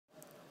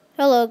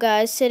Hello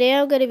guys, today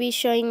I'm going to be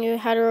showing you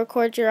how to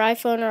record your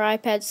iPhone or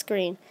iPad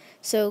screen.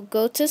 So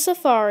go to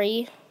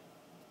Safari,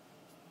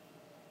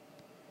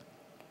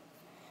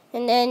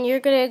 and then you're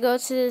going to go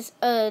to this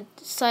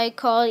site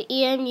called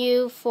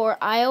EMU for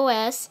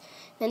iOS,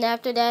 and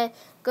after that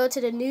go to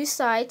the new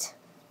site,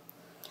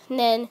 and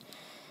then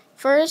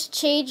first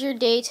change your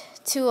date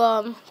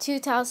to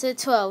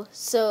 2012.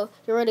 So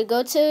you're going to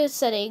go to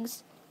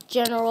settings,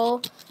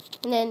 general,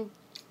 and then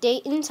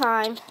date and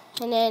time,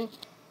 and then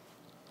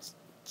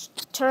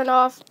turn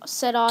off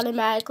set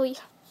automatically,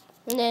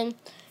 and then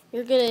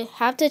you're gonna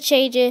have to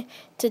change it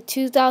to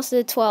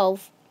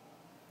 2012.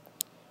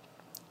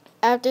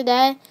 After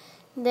that,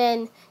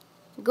 then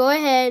go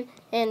ahead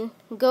and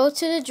go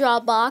to the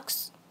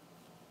Dropbox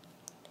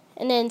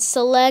and then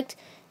select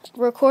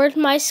record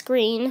my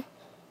screen,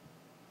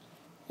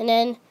 and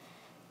then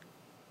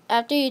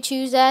after you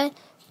choose that,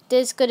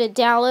 it's gonna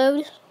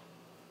download,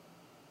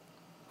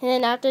 and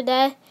then after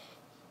that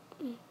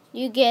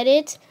you get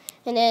it,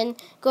 and then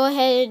go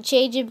ahead and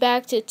change it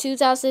back to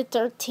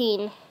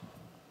 2013.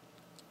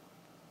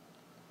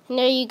 And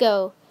there you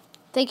go.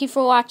 Thank you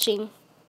for watching.